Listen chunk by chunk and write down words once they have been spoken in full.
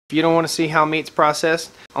If you don't want to see how meat's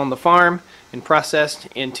processed on the farm and processed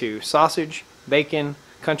into sausage, bacon,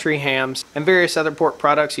 country hams, and various other pork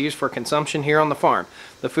products used for consumption here on the farm,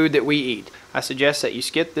 the food that we eat, I suggest that you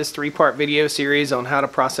skip this 3-part video series on how to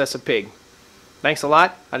process a pig. Thanks a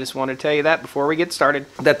lot. I just wanted to tell you that before we get started,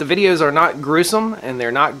 that the videos are not gruesome and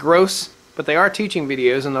they're not gross, but they are teaching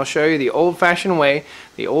videos, and they'll show you the old-fashioned way,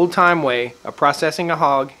 the old-time way of processing a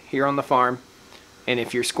hog here on the farm. And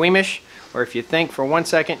if you're squeamish, or if you think for 1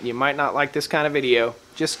 second you might not like this kind of video,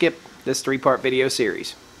 just skip this 3-part video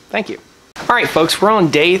series. Thank you. Alright folks, we're on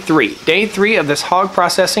day 3. Day 3 of this hog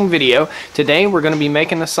processing video. Today we're going to be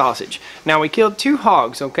making the sausage. Now we killed 2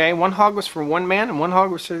 hogs, okay? 1 hog was for one man and 1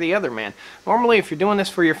 hog was for the other man. Normally if you're doing this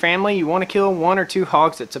for your family, you want to kill 1 or 2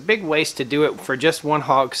 hogs. It's a big waste to do it for just 1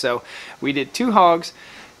 hog, so we did 2 hogs.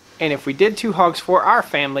 And if we did 2 hogs for our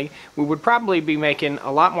family, we would probably be making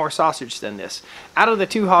a lot more sausage than this. Out of the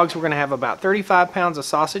 2 hogs, we're going to have about 35 pounds of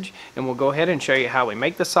sausage, and we'll go ahead and show you how we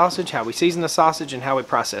make the sausage, how we season the sausage, and how we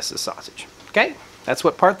process the sausage. Okay? That's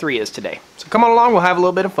what part 3 is today. So come on along, we'll have a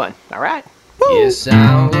little bit of fun. All right? Woo! Yes,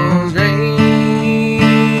 I was raised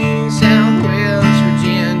Southwest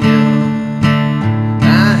Virginia.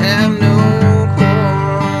 I have no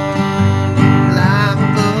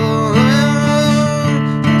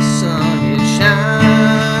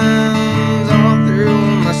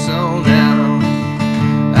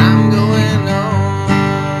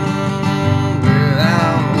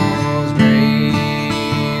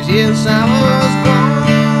yes, I was born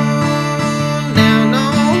down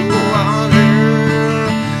on the water.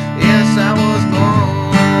 Yes, I was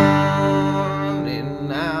born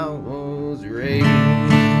and I was raised.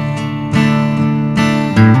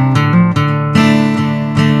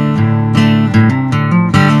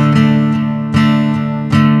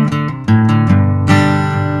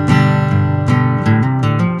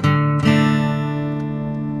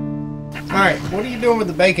 Alright, what are you doing with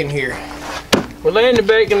the bacon here? We're laying the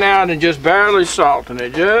bacon out and just barely salting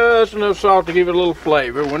it, just enough salt to give it a little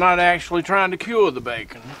flavor. We're not actually trying to cure the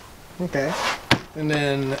bacon. Okay. And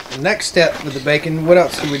then the next step with the bacon, what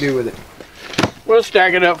else do we do with it? We'll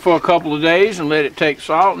stack it up for a couple of days and let it take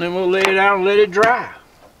salt, and then we'll lay it out and let it dry.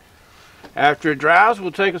 After it dries,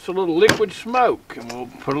 we'll take us a little liquid smoke, and we'll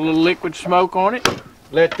put a little liquid smoke on it.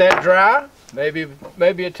 Let that dry,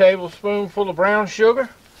 maybe a tablespoonful of brown sugar,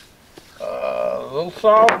 a little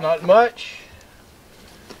salt, not much.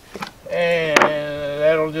 And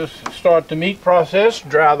that'll just start the meat process,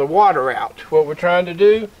 dry the water out. What we're trying to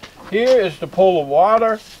do here is to pull the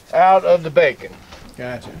water out of the bacon.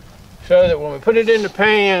 Gotcha. So that when we put it in the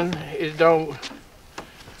pan, it don't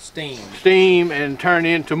steam and turn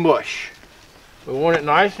into mush. We want it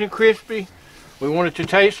nice and crispy. We want it to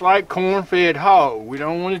taste like corn-fed hog. We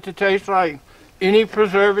don't want it to taste like any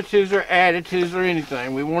preservatives or additives or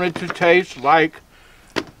anything. We want it to taste like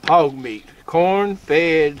hog meat.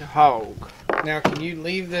 Corn-fed hog. Now, can you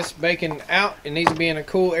leave this bacon out? It needs to be in a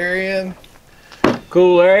cool area.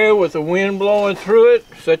 Cool area with the wind blowing through it,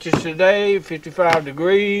 such as today, 55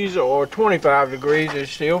 degrees or 25 degrees is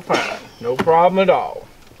still fine. No problem at all.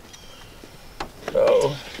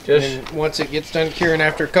 So, just once it gets done curing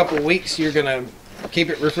after a couple of weeks, you're going to keep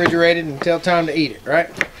it refrigerated until time to eat it, right?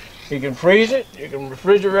 You can freeze it, you can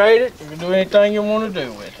refrigerate it, you can do anything you want to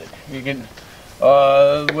do with it. You can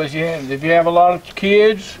if you have a lot of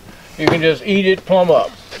kids, you can just eat it plumb up.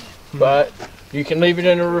 But you can leave it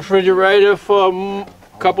in the refrigerator for a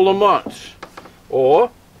couple of months. Or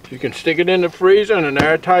you can stick it in the freezer in an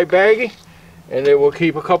airtight baggie and it will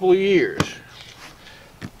keep a couple of years.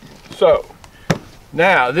 So,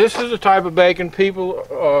 now this is the type of bacon people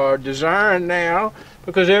are desiring now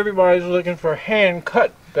because everybody's looking for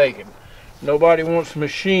hand-cut bacon. Nobody wants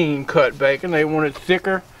machine-cut bacon. They want it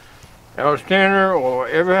thicker or thinner, or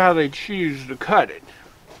ever how they choose to cut it.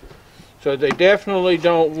 So they definitely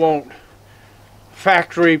don't want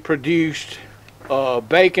factory produced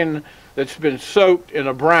bacon that's been soaked in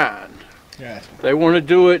a brine. Yes. They want to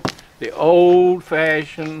do it the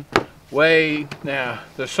old-fashioned way. Now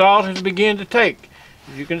the salt has begun to take.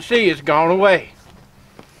 As you can see, it's gone away.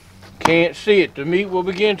 Can't see it. The meat will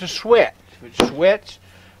begin to sweat. If it sweats,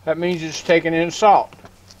 that means it's taking in salt.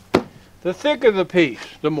 The thicker the piece,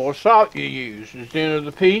 the more salt you use. The thinner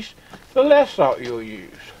the piece, the less salt you'll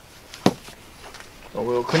use. So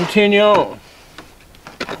we'll continue on.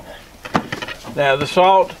 Now the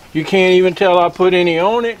salt, you can't even tell I put any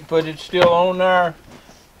on it, but it's still on there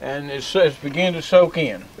and it's beginning to soak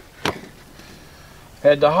in.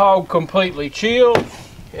 Had the hog completely chilled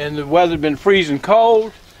and the weather been freezing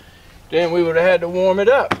cold, then we would have had to warm it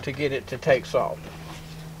up to get it to take salt.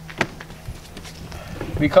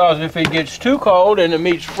 because if it gets too cold and the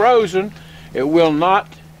meat's frozen, it will not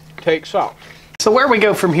take salt. So where we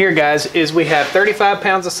go from here, guys, is we have 35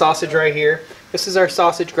 pounds of sausage right here. This is our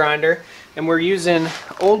sausage grinder, and we're using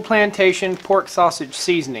Old Plantation pork sausage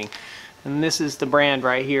seasoning. And this is the brand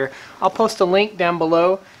right here. I'll post a link down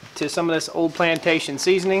below to some of this Old Plantation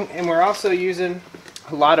seasoning, and we're also using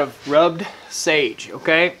a lot of rubbed sage,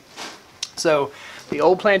 okay? So the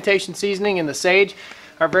Old Plantation seasoning and the sage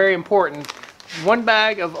are very important. One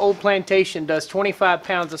bag of Old Plantation does 25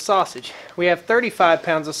 pounds of sausage. We have 35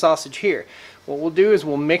 pounds of sausage here. What we'll do is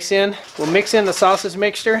we'll mix in the sausage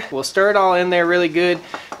mixture. We'll stir it all in there really good,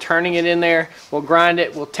 turning it in there. We'll grind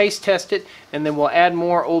it, we'll taste test it, and then we'll add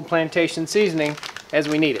more Old Plantation seasoning as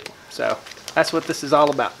we need it. So that's what this is all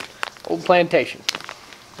about. Old Plantation.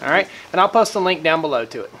 Alright, and I'll post a link down below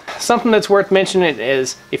to it. Something that's worth mentioning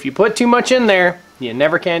is if you put too much in there, you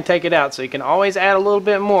never can take it out, so you can always add a little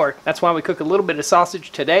bit more. That's why we cook a little bit of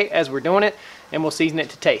sausage today as we're doing it, and we'll season it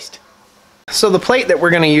to taste. So the plate that we're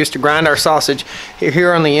going to use to grind our sausage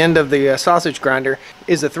here on the end of the sausage grinder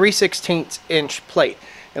is a 3/16 inch plate.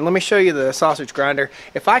 And let me show you the sausage grinder.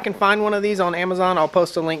 If I can find one of these on Amazon, I'll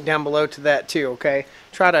post a link down below to that too, okay?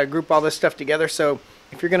 Try to group all this stuff together, so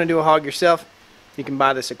if you're going to do a hog yourself, you can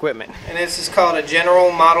buy this equipment. And this is called a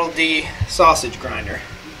General Model D sausage grinder.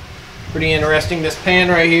 Pretty interesting. This pan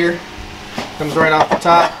right here comes right off the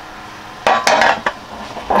top.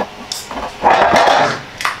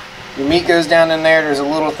 The meat goes down in there. There's a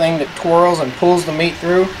little thing that twirls and pulls the meat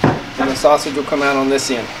through, and the sausage will come out on this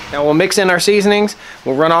end. Now we'll mix in our seasonings.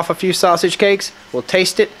 We'll run off a few sausage cakes. We'll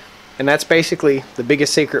taste it, and that's basically the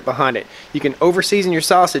biggest secret behind it. You can over season your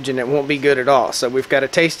sausage and it won't be good at all. So we've got to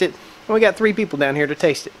taste it. And we got 3 people down here to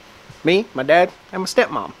taste it. Me, my dad, and my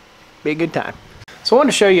stepmom. Be a good time. So I want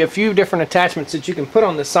to show you a few different attachments that you can put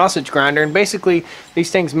on this sausage grinder, and basically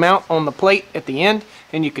these things mount on the plate at the end,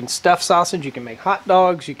 and you can stuff sausage, you can make hot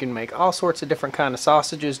dogs, you can make all sorts of different kind of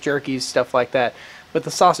sausages, jerkies, stuff like that with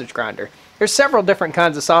the sausage grinder. There's several different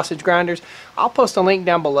kinds of sausage grinders. I'll post a link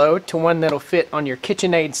down below to one that'll fit on your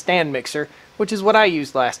KitchenAid stand mixer, which is what I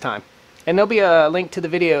used last time. And there'll be a link to the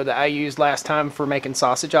video that I used last time for making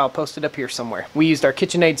sausage. I'll post it up here somewhere. We used our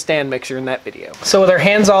KitchenAid stand mixer in that video. So with our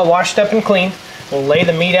hands all washed up and clean, we'll lay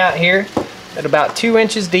the meat out here at about 2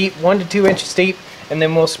 inches deep, 1 to 2 inches deep, and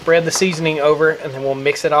then we'll spread the seasoning over, and then we'll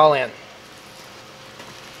mix it all in.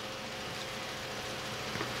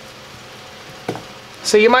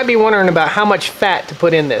 So you might be wondering about how much fat to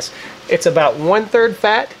put in this. It's about 1/3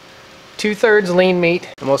 fat, 2/3 lean meat,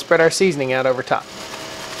 and we'll spread our seasoning out over top.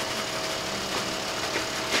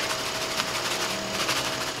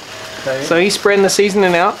 Okay. So he's spreading the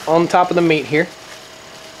seasoning out on top of the meat here.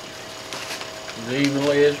 As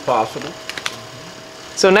evenly as possible.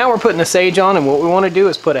 So now we're putting the sage on, and what we want to do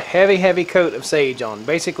is put a heavy coat of sage on,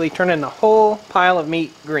 basically turning the whole pile of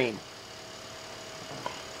meat green.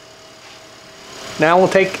 Now we'll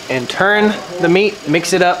take and turn the meat,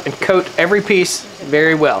 mix it up, and coat every piece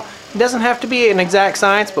very well. It doesn't have to be an exact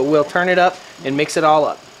science, but we'll turn it up and mix it all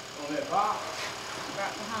up.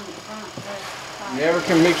 You never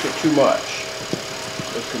can mix it too much.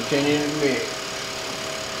 Just continue to mix.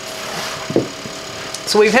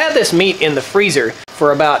 So we've had this meat in the freezer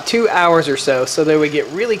for about 2 hours or so, so that we get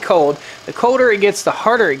really cold. The colder it gets, the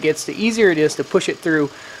harder it gets, the easier it is to push it through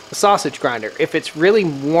the sausage grinder. If it's really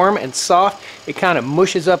warm and soft, it kind of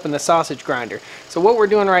mushes up in the sausage grinder. So what we're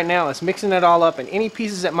doing right now is mixing it all up, and any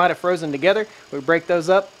pieces that might have frozen together, we break those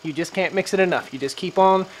up. You just can't mix it enough. You just keep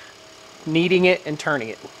on kneading it and turning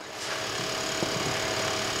it.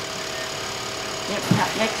 Yep, not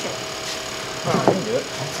mix it. Oh, I can do it.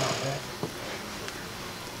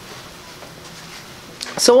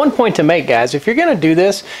 So one point to make, guys, if you're going to do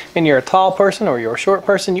this and you're a tall person or you're a short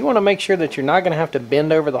person, you want to make sure that you're not going to have to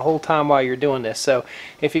bend over the whole time while you're doing this. So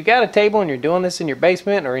if you've got a table and you're doing this in your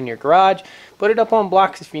basement or in your garage, put it up on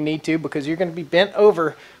blocks if you need to, because you're going to be bent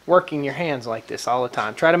over working your hands like this all the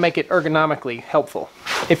time. Try to make it ergonomically helpful.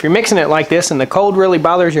 If you're mixing it like this and the cold really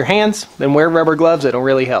bothers your hands, then wear rubber gloves. It'll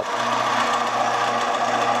really help.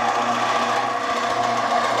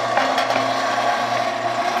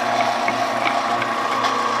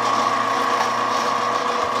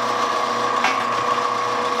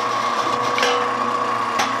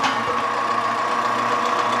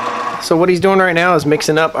 So what he's doing right now is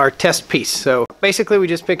mixing up our test piece. So basically we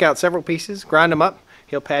just pick out several pieces, grind them up,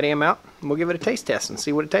 he'll patty them out, and we'll give it a taste test and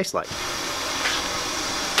see what it tastes like.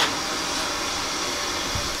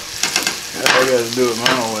 I gotta do it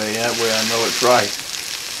my way, that way I know it's right.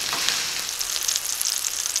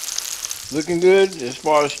 Looking good as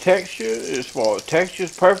far as texture.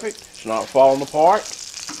 Texture's perfect. It's not falling apart.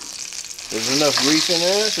 There's enough grease in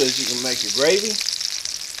there so that you can make your gravy.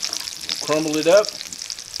 Crumble it up.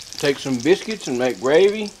 Take some biscuits and make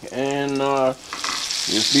gravy, and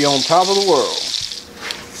just be on top of the world.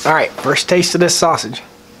 All right, first taste of this sausage.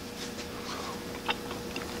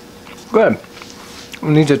 Good. It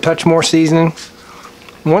needs a touch more seasoning.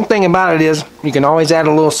 One thing about it is you can always add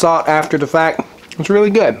a little salt after the fact. It's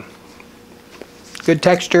really good. Good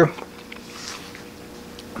texture.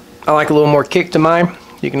 I like a little more kick to mine.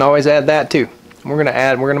 You can always add that too. We're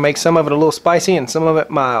gonna make some of it a little spicy and some of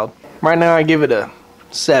it mild. Right now I give it a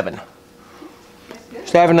 7.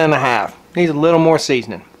 7.5. Needs a little more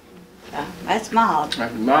seasoning. That's mild.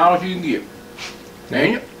 That's as mild as you can get.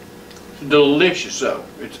 Ain't it? It's delicious though.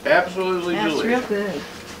 It's absolutely delicious. That's real good.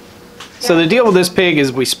 So the deal with this pig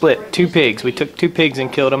is we split 2 pigs. We took 2 pigs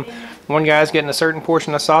and killed them. One guy's getting a certain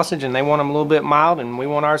portion of sausage and they want them a little bit mild, and we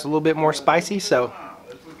want ours a little bit more spicy, so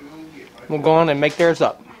we'll go on and make theirs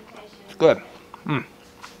up. It's good.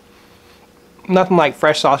 Nothing like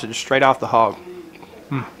fresh sausage straight off the hog.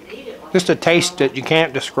 Just a taste that you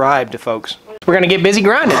can't describe to folks. We're gonna get busy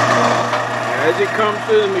grinding. As it comes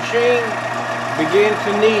through the machine, begin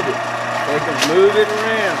to knead it. They can move it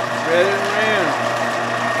around, spread it around,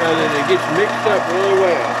 so that it gets mixed up really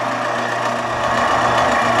well.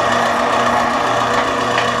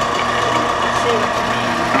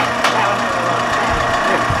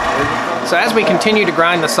 So as we continue to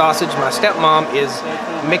grind the sausage, my stepmom is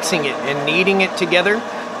mixing it and kneading it together,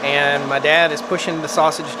 and my dad is pushing the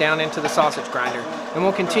sausage down into the sausage grinder. And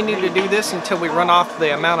we'll continue to do this until we run off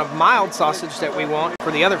the amount of mild sausage that we want.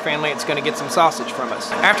 For the other family, it's going to get some sausage from us.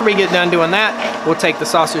 After we get done doing that, we'll take the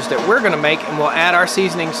sausage that we're going to make and we'll add our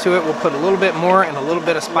seasonings to it. We'll put a little bit more and a little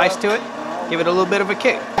bit of spice to it, give it a little bit of a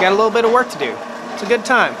kick. Got a little bit of work to do. It's a good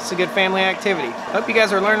time. It's a good family activity. Hope you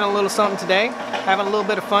guys are learning a little something today, having a little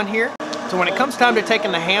bit of fun here. So when it comes time to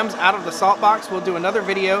taking the hams out of the salt box, we'll do another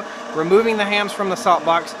video removing the hams from the salt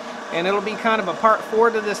box, and it'll be kind of a part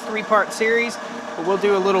 4 to this 3-part series, but we'll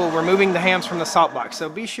do a little removing the hams from the salt box. So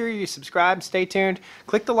be sure you subscribe, stay tuned,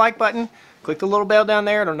 click the like button, click the little bell down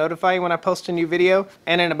there, it'll notify you when I post a new video,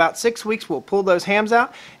 and in about 6 weeks we'll pull those hams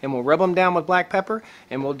out and we'll rub them down with black pepper,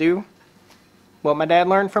 and we'll do what my dad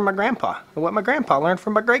learned from my grandpa, and what my grandpa learned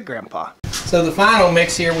from my great-grandpa. So the final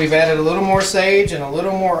mix here, we've added a little more sage and a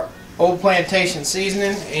little more Old Plantation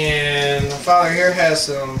seasoning, and my father here has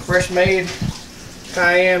some fresh made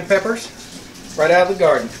cayenne peppers right out of the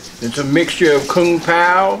garden. It's a mixture of kung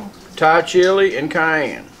pao, Thai chili, and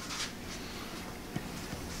cayenne.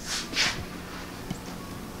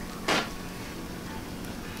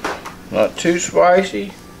 Not too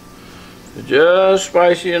spicy, but just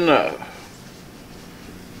spicy enough.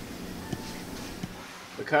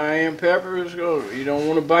 The cayenne pepper is good. You don't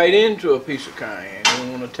want to bite into a piece of cayenne.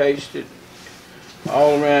 You want to taste it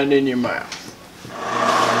all around in your mouth.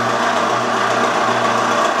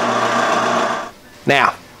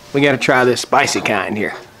 Now, we got to try this spicy kind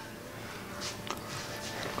here.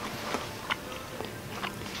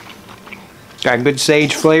 Got good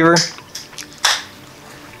sage flavor,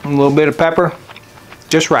 a little bit of pepper,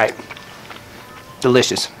 just right.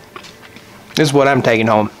 Delicious. This is what I'm taking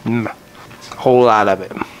home. A whole lot of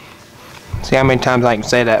it. See how many times I can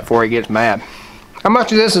say that before he gets mad. How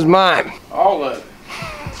much of this is mine? All of it.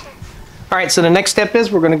 Alright, so the next step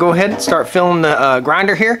is we're going to go ahead and start filling the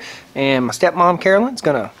grinder here. And my stepmom Carolyn's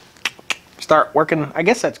going to start working, I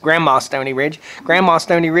guess that's Grandma Stoney Ridge. Grandma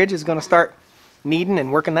Stoney Ridge is going to start kneading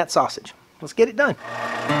and working that sausage. Let's get it done.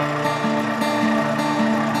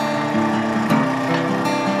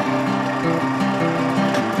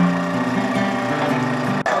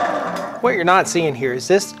 What you're not seeing here is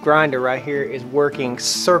this grinder right here is working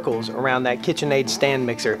circles around that KitchenAid stand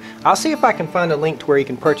mixer. I'll see if I can find a link to where you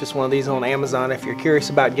can purchase one of these on Amazon if you're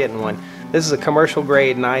curious about getting one. This is a commercial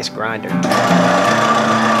grade nice grinder.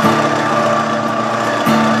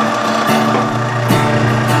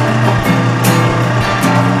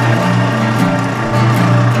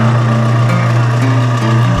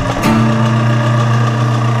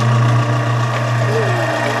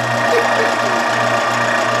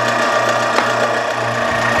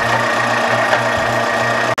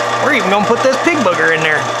 We're even gonna put this pig booger in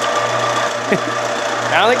there.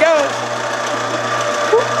 Down it goes.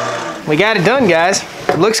 We got it done, guys.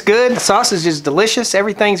 It looks good. The sausage is delicious.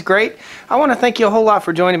 Everything's great. I want to thank you a whole lot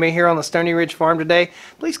for joining me here on the Stoney Ridge Farm today.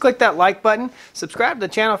 Please click that like button. Subscribe to the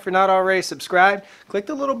channel if you're not already subscribed. Click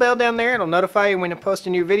the little bell down there. It'll notify you when I post a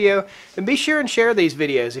new video. And be sure and share these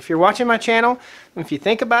videos. If you're watching my channel, if you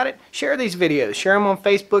think about it, share these videos. Share them on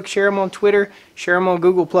Facebook, share them on Twitter, share them on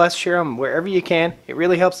Google+, share them wherever you can. It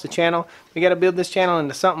really helps the channel. We got to build this channel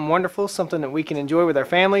into something wonderful, something that we can enjoy with our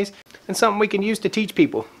families, and something we can use to teach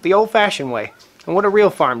people the old-fashioned way, and what a real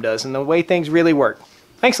farm does, and the way things really work.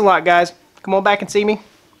 Thanks a lot, guys. Come on back and see me.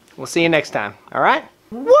 We'll see you next time. All right?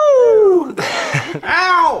 Woo!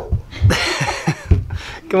 Ow!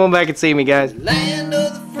 Come on back and see me, guys. Land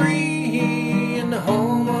of the